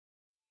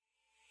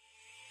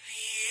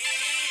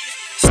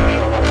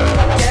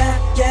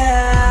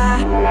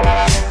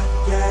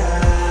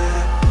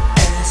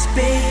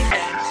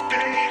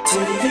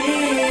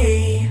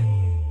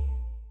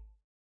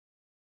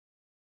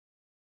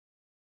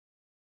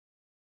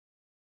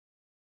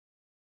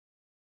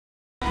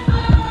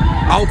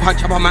I'll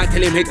punch up a man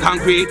till him hit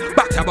concrete.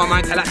 Back up a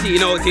man till I see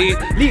no teeth.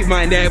 Leave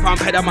mine there if I'm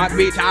head of my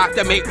speech. I have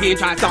to make pain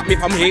try to stop me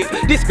from hate.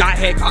 This guy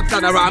here cocks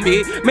on around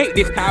me. Make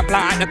this guy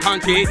fly in the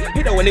country.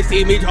 He don't wanna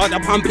see me draw the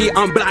pumpy.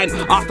 I'm blind,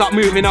 I'll stop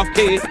moving off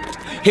key.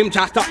 Him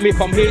try to stop me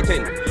from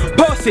hating.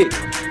 Pussy,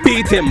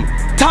 beat him.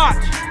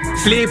 Touch,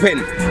 sleeping.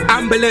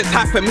 Ambulance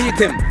have to meet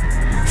him.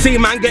 See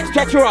man get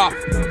stretcher off.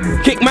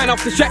 Kick man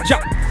off the stretcher.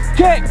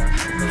 Kick,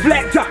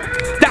 Fletcher.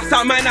 That's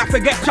how man have to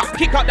get shot.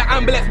 Kick up the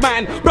ambulance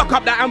man. Block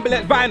up the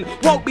ambulance van.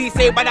 Won't be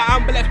saved by the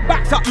ambulance.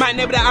 Backs up man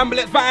never the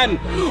ambulance van.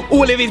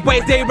 All of his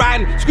boys they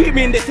ran.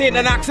 Screaming this ain't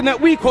an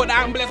accident. We caught the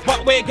ambulance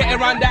but we're getting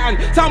run down.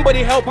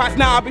 Somebody help us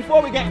now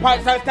before we get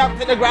punched and stabbed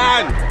to the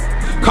ground.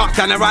 Cops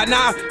done around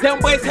now, them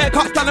boys here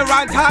cops done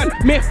around town.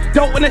 Myth,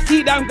 don't wanna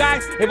see them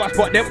guys. If I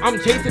spot them, I'm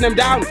chasing them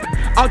down.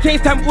 I'll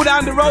chase them all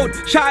down the road,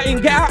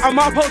 shouting, get out of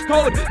my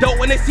postcode. Don't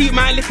wanna see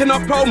man licking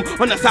up chrome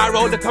on the side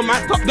road, look at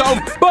my top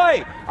dome.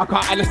 Boy, I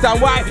can't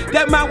understand why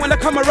them man wanna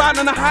come around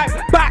on the hype.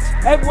 Backs,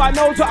 everyone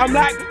knows what I'm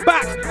like.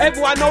 Backs,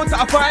 everyone knows that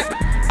I fight.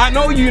 I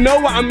know you know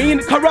what I mean.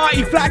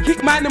 Karate, fly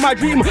kick man in my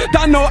dream.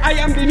 Don't know I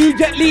am the new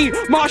Jet Li.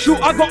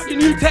 Marshall, I got the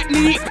new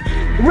technique.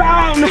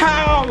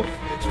 Roundhouse,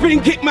 spin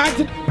kick man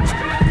to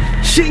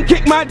shin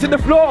kick man to the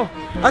floor.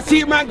 I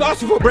see man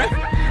gasping for breath.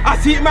 I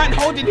see man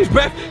holding his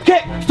breath.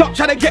 Kick, stop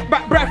trying to get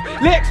back breath.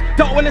 Licks,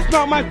 don't wanna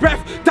smell my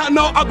breath. Don't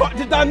know I got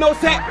the done no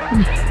set.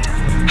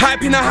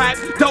 Hype in the hype,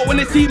 don't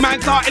wanna see man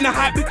starting the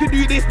hype. We can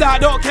do this now, I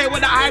don't care what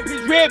the hype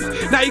is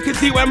ribs. Now you can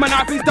see where my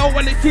knife is, don't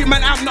wanna see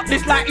man, I'm not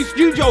this like it's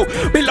studio.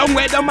 Belong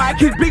where the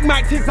mic is, big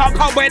mic things, I'll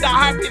come where the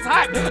hype is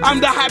hype. I'm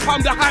the hype,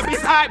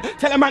 it's hype.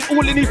 Tell a man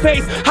all in his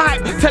face,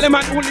 hype. Tell a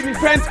man all in his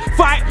friends,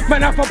 fight.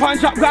 Man have to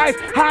punch up guys,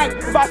 hype.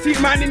 If I see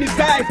man in his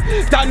guys,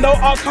 don't know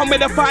I'll come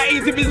with the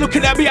fighties. If he's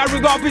looking at me, I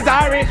rig off his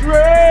iris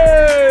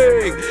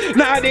ring.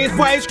 Nowadays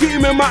boys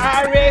screaming my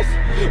iris.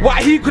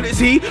 Why he couldn't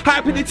see,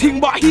 hype in the team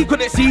but he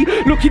couldn't see.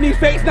 Look in his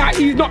face now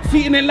he's not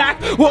seeing in life.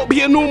 Won't be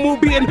a normal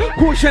being,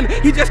 caution,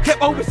 he just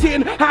kept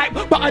overseeing hype.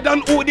 But I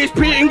done all this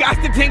praying, gas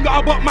the thing,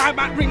 I got my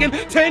man ringing.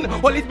 10,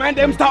 all his man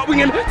them start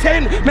winging.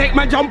 10, make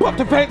man jump up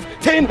the fence.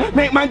 10,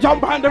 make man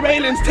jump behind the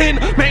railings. 10,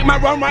 make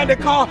man run round the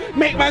car.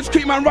 Make man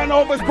scream and run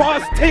over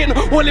bars. 10,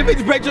 all of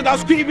his brethren are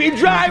screaming,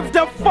 drive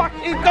the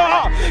fucking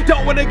car.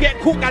 Don't wanna get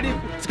caught at it,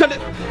 it's gonna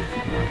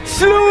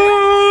slow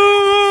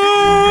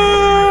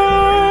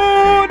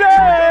down.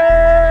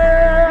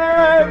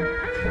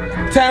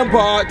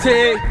 Tempa,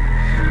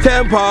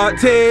 Tempa,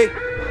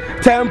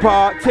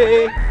 Tempa,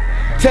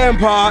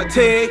 Tempa,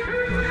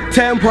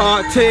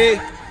 Tempa.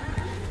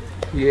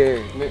 Yeah,